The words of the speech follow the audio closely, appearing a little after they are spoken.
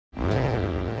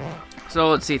So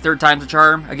let's see, third time's a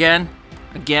charm. Again.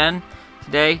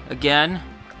 Today. Again.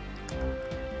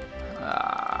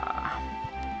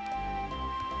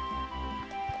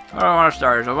 I don't want to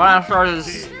start. I want to start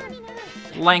as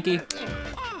lanky.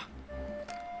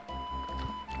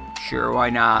 Sure, why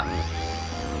not?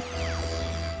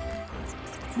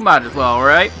 Might as well,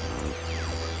 right?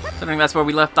 I think that's where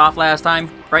we left off last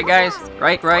time. Right, guys?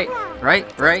 Right?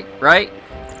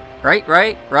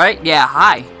 Yeah,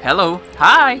 hi. Hello.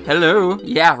 Hi. Hello.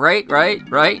 Yeah, right? Right?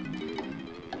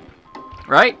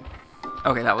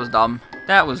 Okay, that was dumb.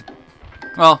 That was...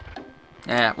 Well,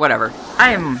 yeah, whatever.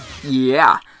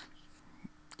 Yeah.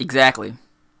 Exactly.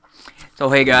 So,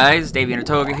 hey guys, Davey and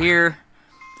Toga here.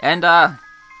 And,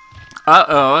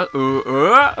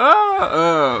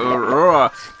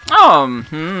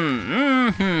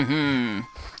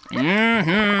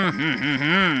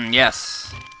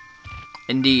 yes.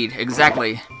 Indeed,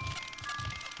 exactly.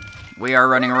 We are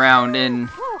running around in...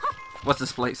 What's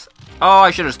this place? Oh, I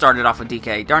should have started off with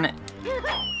DK. Darn it.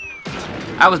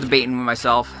 I was debating with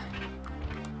myself.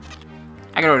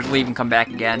 I could always leave and come back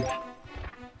again.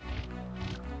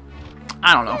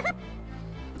 I don't know.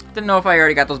 Didn't know if I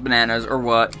already got those bananas or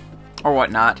what. Or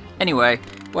whatnot. Anyway,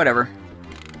 whatever.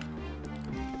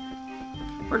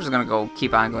 We're just gonna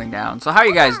keep on going down. So how are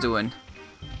you guys doing?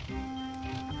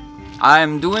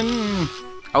 I'm doing...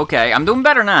 Okay, I'm doing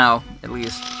better now, at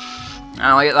least. I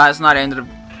don't know, last night I ended up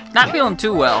not feeling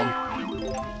too well.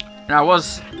 And I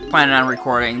was planning on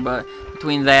recording, but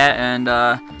between that and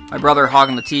my brother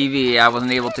hogging the TV, I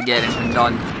wasn't able to get anything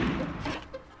done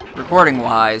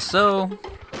recording-wise, so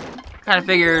kind of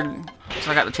figured if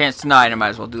I got the chance tonight, I might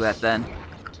as well do that then.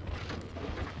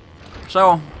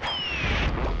 So,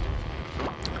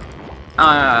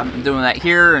 I'm doing that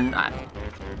here, and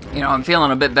you know, I'm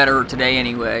feeling a bit better today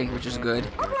anyway, which is good.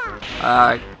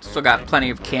 Still got plenty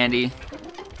of candy.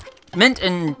 Mint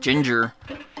and ginger.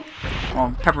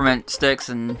 Well, peppermint sticks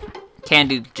and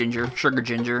candied ginger, sugar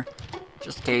ginger.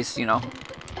 Just in case, you know,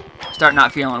 I start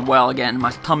not feeling well again.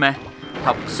 My tummy,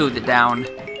 help soothe it down.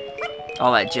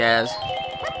 All that jazz.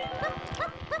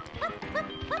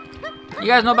 You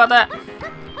guys know about that?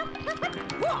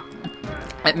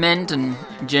 That mint and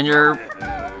ginger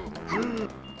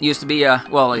used to be,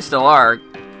 well, they still are,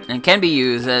 and can be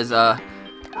used as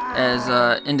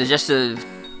indigestive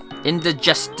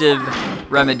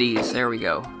remedies. There we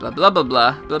go. Blah blah blah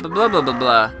blah blah blah blah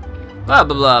blah blah blah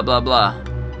blah blah blah.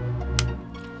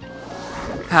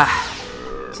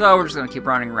 So we're just gonna keep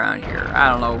running around here. I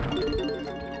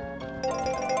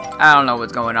don't know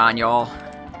what's going on, y'all.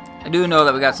 I do know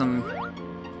that we got some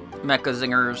mecha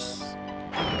zingers.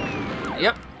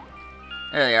 Yep.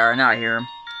 There they are. Now I hear them.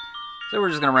 So we're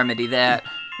just gonna remedy that.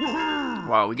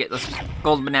 Wow, we get this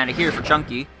golden banana here for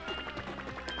Chunky.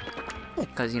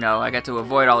 Because, you know, I got to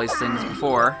avoid all these things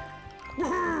before.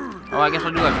 Oh, I guess I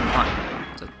do have some fun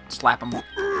to slap them.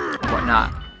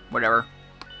 Whatnot. Whatever.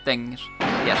 Things.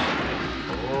 Yes.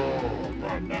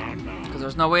 Because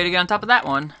there's no way to get on top of that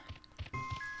one.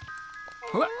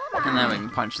 And then we can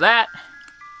punch that.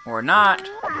 Or not.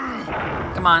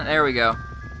 Come on, there we go.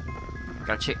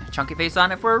 Got a chunky face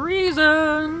on it for a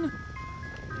reason.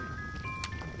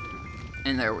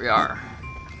 And there we are.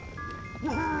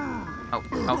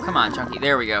 Oh, come on, Chunky.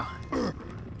 There we go.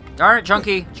 Darn it,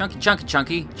 Chunky. Chunky. Chunky.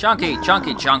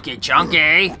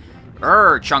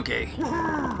 Chunky.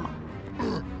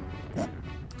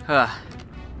 Huh.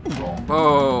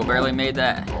 Whoa, barely made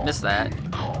that. Missed that.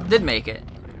 Did make it.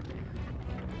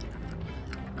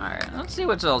 Alright, let's see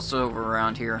what's else over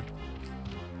around here.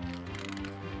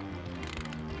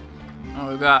 Oh,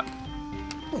 we've got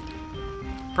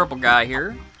purple guy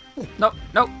here. Nope.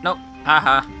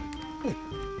 Haha.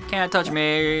 Can't touch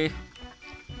me.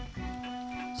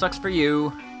 Sucks for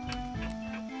you.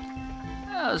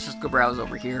 Let's just go browse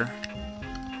over here.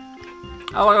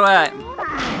 Oh, look at that.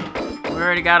 We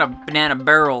already got a banana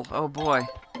barrel. Oh, boy.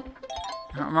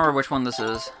 I don't remember which one this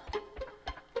is. I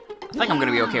think I'm going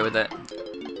to be okay with it.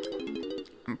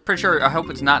 I'm pretty sure, I hope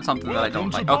it's not something that I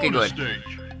don't like. Okay, good.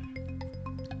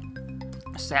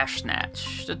 Sash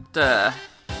Snatch. I'd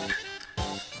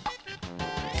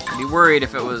be worried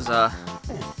if it was, the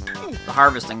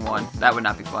harvesting one. That would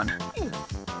not be fun.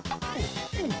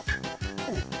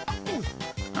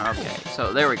 Okay,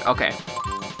 so there we go. Okay.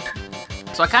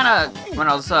 So I kind of, when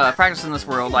I was practicing this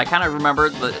world, I kind of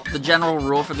remembered the general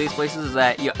rule for these places is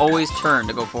that you always turn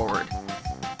to go forward.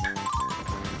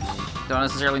 Don't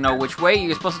necessarily know which way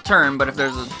you're supposed to turn, but if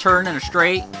there's a turn and a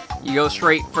straight, you go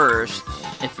straight first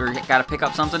if you gotta pick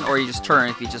up something, or you just turn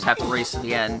if you just have to race to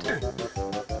the end.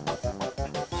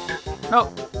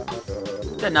 Nope.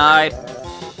 Denied.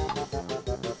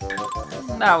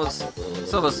 That was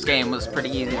So this game was pretty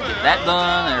easy to get that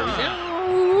done. There we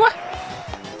go.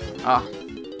 Oh.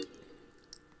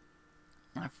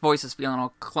 My voice is feeling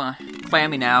all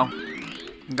clammy now.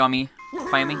 Gummy.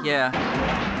 Clammy? Yeah.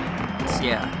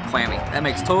 Yeah, clammy. That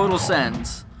makes total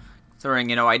sense. Considering,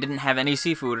 you know, I didn't have any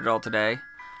seafood at all today.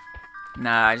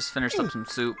 Nah, I just finished up some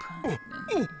soup and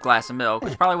a glass of milk,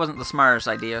 which probably wasn't the smartest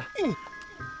idea.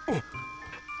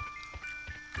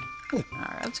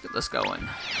 Alright, let's get this going.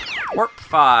 Warp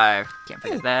 5. Can't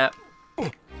forget that.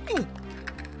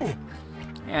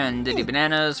 And Diddy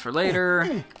Bananas for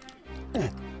later.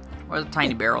 Where's the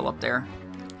tiny barrel up there?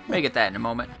 May get that in a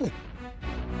moment.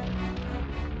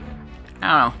 I don't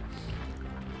know.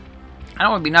 I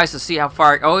know it'd be nice to see how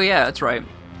far... Oh yeah, that's right.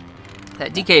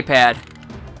 That DK pad.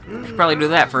 We should probably do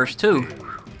that first too.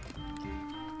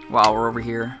 While we're over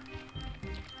here.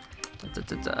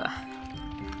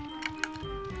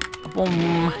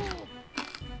 Boom.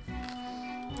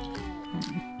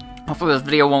 Hopefully this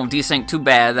video won't desync too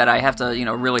bad that I have to, you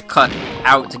know, really cut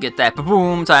out to get that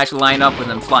boom to actually line up with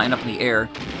them flying up in the air.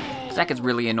 'Cause that gets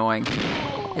really annoying.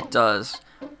 It does.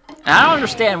 And I don't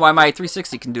understand why my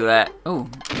 360 can do that. Oh,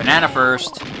 banana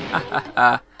first.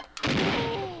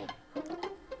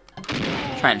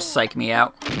 Trying to psych me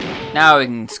out. Now we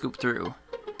can scoop through.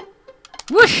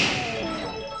 Whoosh!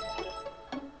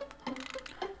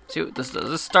 See what this does.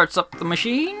 This starts up the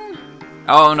machine?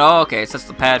 Oh no, okay, so that's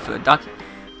the pad for the donkey.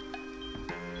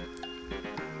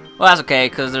 Well, that's okay,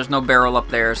 because there's no barrel up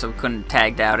there, so we couldn't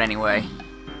tagged out anyway.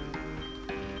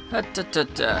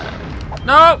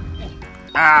 No!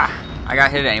 Ah! I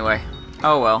got hit anyway.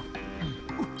 Oh well.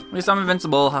 At least I'm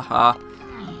invincible, haha.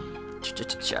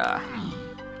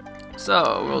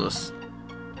 So, we'll just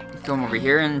come over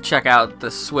here and check out the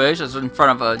switch that's in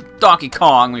front of a Donkey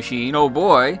Kong machine. Oh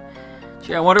boy.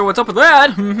 Gee, I wonder what's up with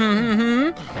that.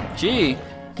 Gee,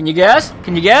 can you guess?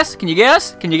 Can you guess? Can you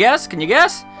guess? Can you guess? Can you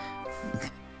guess?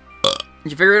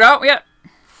 Did you figure it out yet?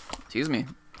 Excuse me.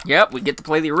 Yep, we get to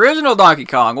play the original Donkey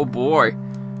Kong. Oh boy.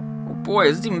 Oh boy,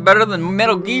 this is even better than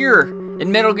Metal Gear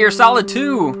and Metal Gear Solid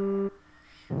 2.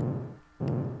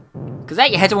 Because that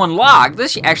you had to unlock.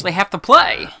 This you actually have to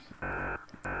play.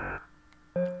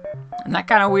 Isn't that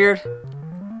kind of weird?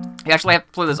 You actually have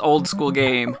to play this old school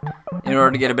game in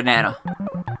order to get a banana.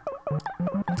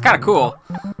 It's kind of cool,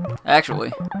 actually,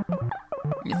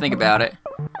 when you think about it.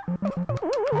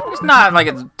 It's not like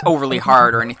it's overly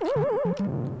hard or anything.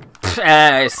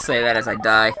 I say that as I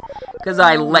die. Because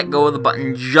I let go of the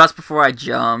button just before I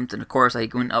jumped, and of course I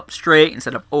went up straight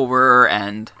instead of over,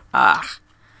 and ah.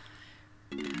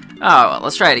 Oh, well,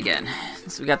 let's try it again.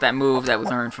 So we got that move that we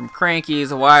learned from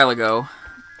Cranky's a while ago.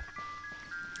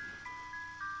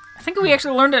 I think we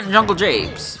actually learned it in Jungle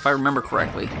Japes, if I remember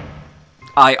correctly.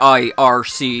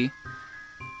 IIRC.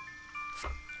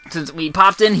 Since we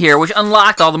popped in here, which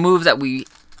unlocked all the moves that we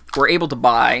were able to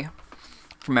buy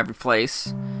from every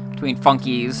place. Between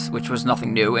Funkies, which was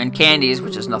nothing new, and Candies,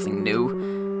 which is nothing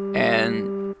new,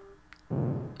 and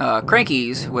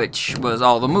Cranky's, which was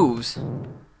all the moves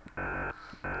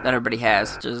that everybody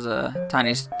has, such as a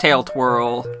tiny tail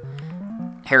twirl,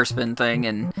 hairspin thing,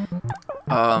 and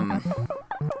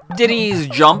Diddy's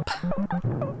jump.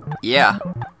 Yeah.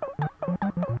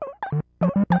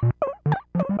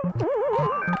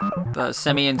 The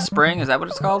Simian Spring, is that what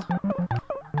it's called?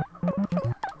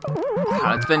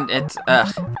 Oh,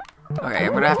 okay,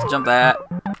 I'm gonna have to jump that.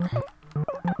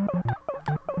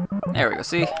 There we go,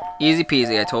 see? Easy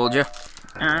peasy, I told you.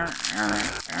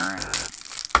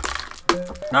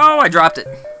 No, I dropped it.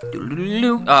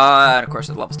 And of course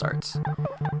the level starts.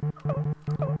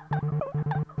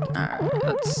 Alright,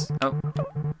 let's... Oh.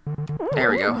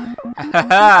 There we go.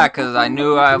 Haha, because I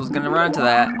knew I was gonna run into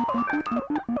that.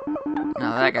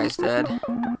 Now that guy's dead.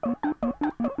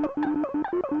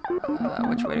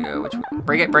 Which way to go? Which way?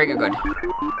 Break it, good.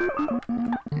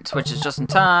 It switches just in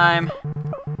time.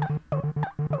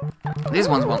 These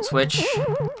ones won't switch.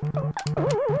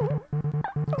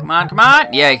 Come on, come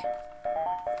on! Yay.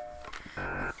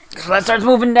 So that starts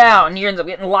moving down, and you end up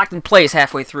getting locked in place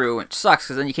halfway through, which sucks,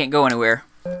 because then you can't go anywhere.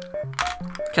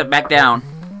 Cut back down.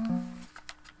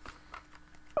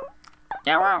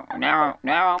 Narrow. Okay,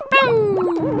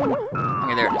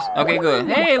 there it is. Okay, good.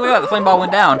 Hey, look at that, the flame ball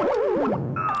went down.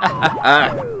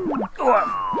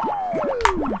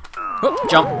 Oop,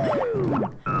 jump.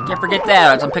 Can't forget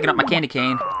that as I'm picking up my candy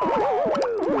cane.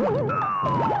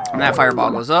 And that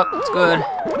fireball goes up. It's good.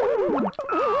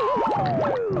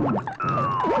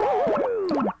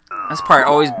 This part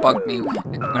always bugged me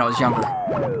when I was younger.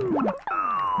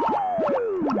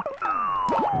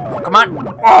 Oh, come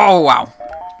on. Oh, wow.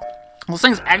 Those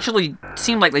things actually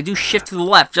seem like they do shift to the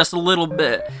left just a little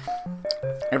bit.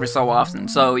 every so often.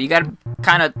 So you gotta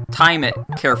kind of time it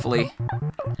carefully.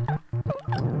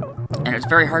 And it's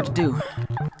very hard to do.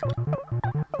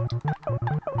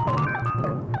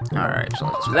 Alright, so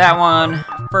let's do that one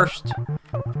first.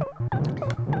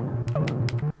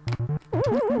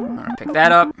 I'm gonna pick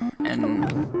that up, and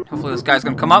hopefully this guy's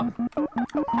gonna come up.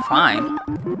 Fine.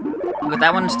 We'll get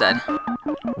that one instead.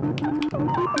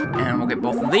 And we'll get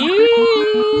both of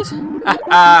these.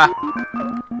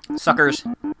 Suckers.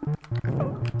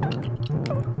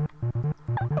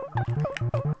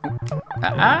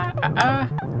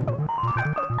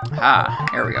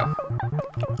 There we go.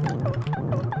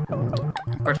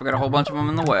 Of course, we got a whole bunch of them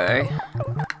in the way.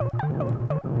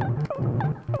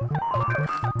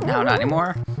 No, not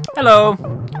anymore. Hello.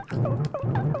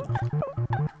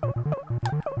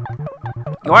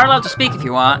 You are allowed to speak if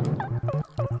you want.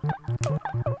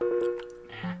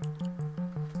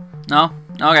 No?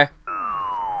 Okay.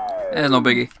 There's no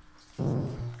biggie.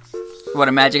 What,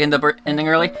 a magic ending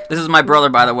early? This is my brother,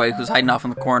 by the way, who's hiding off in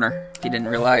the corner, if you didn't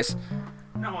realize.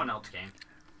 No one else came.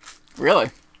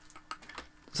 Really?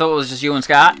 So it was just you and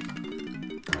Scott?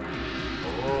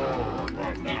 Oh, he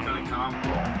couldn't come,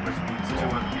 which means two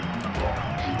other people couldn't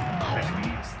come. Which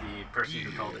means the person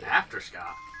who called after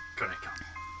Scott couldn't come.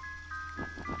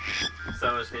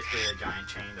 So it was basically a giant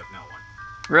chain of no one.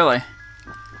 Really?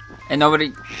 And nobody...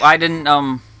 Why didn't,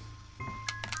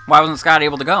 why wasn't Scott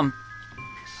able to come?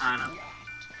 I don't know.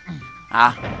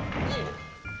 Ah.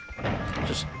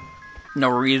 Just no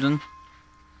reason.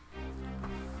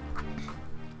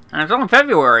 And it's only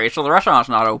February, so the restaurant's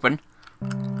not open.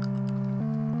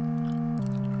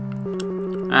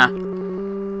 Ah.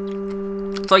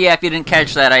 So yeah, if you didn't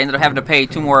catch that, I ended up having to pay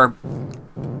two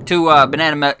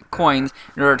banana coins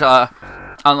in order to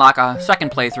unlock a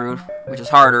second playthrough, which is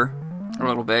harder a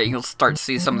little bit. You'll start to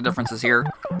see some of the differences here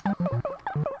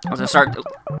as I start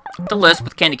to lisp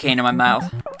with candy cane in my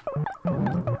mouth.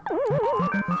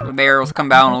 The barrels come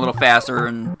down a little faster,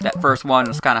 and that first one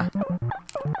was kind of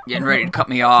getting ready to cut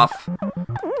me off,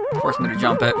 forcing me to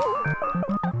jump it.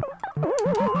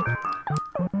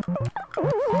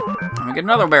 Let me get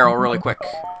another barrel really quick.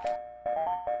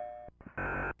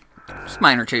 Just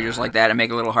minor changes like that and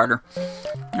make it a little harder.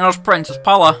 And there's Princess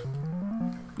Paula.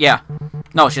 Yeah.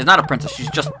 No, she's not a princess. She's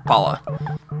just Paula.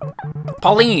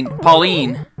 Pauline.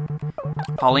 Pauline.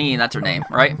 Pauline, that's her name,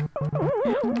 right?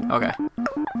 Okay.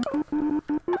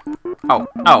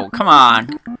 Oh, come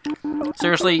on.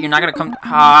 Seriously, you're not gonna come...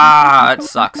 Ah, that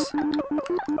sucks. I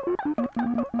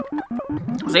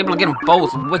was able to get them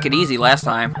both wicked easy last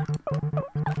time.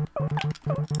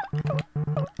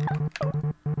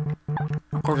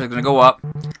 Of course, he's gonna go up.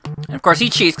 And of course, he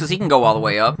cheats because he can go all the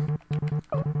way up.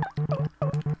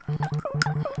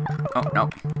 Oh, no.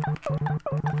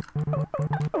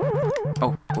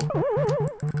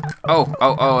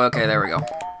 Oh, okay, there we go.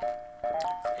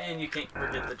 And you can't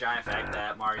forget the giant fact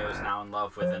that Mario is now in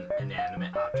love with an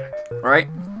inanimate object. Right?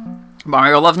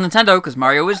 Mario loves Nintendo, because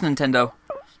Mario is Nintendo.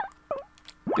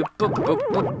 Boop, boop, boop,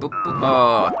 boop, boop, boop.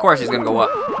 Oh, of course he's gonna go up.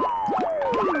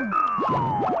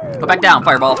 Go back down,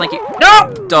 Fireball, thank you.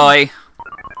 No! Die!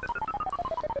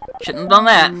 Shouldn't have done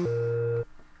that.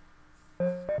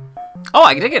 Oh,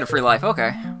 I did get a free life, okay.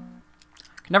 I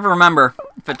can never remember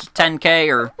if it's 10k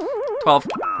or 12.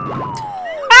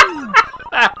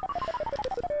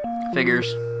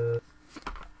 Figures.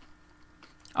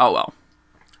 Oh well.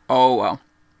 Oh well.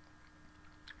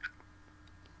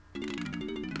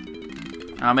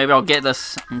 Maybe I'll get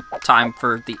this in time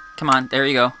for the... Come on, there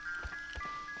you go.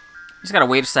 Just gotta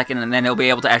wait a second and then he'll be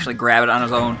able to actually grab it on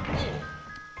his own.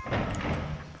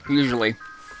 Usually.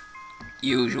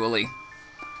 Usually.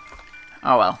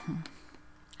 Oh well.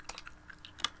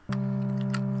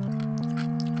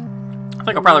 I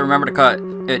think I'll probably remember to cut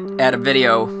it, add a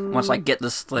video once I get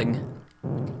this thing.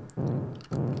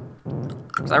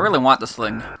 Because I really want this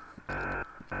thing.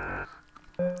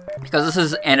 Because this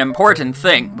is an important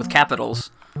thing with capitals.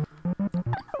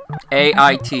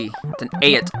 A-I-T. It's an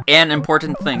A-it. An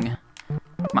important thing.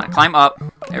 Come on, climb up.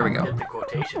 There we go. Get the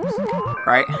quotations.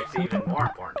 Right? It's even more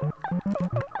important.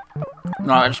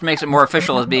 No, it just makes it more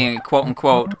official as being a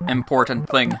quote-unquote important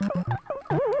thing.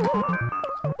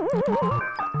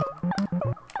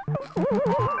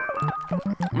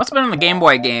 Must have been in the Game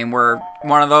Boy game where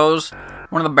one of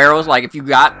the barrels, like if you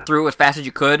got through as fast as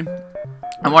you could,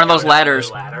 and one of those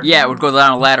ladders, yeah, it would go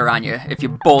down a ladder on you if you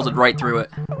bolted right through it.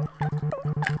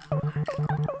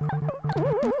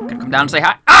 Gonna come down and say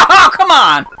hi. Oh, come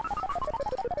on!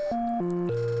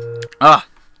 Ugh.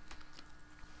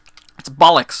 It's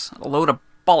bollocks. A load of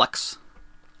bollocks.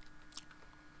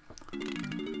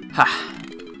 Ha.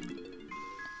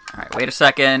 Alright, wait a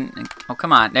second. Oh,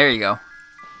 come on. There you go.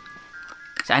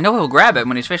 I know he'll grab it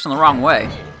when he's facing the wrong way.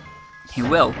 He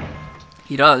will.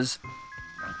 He does.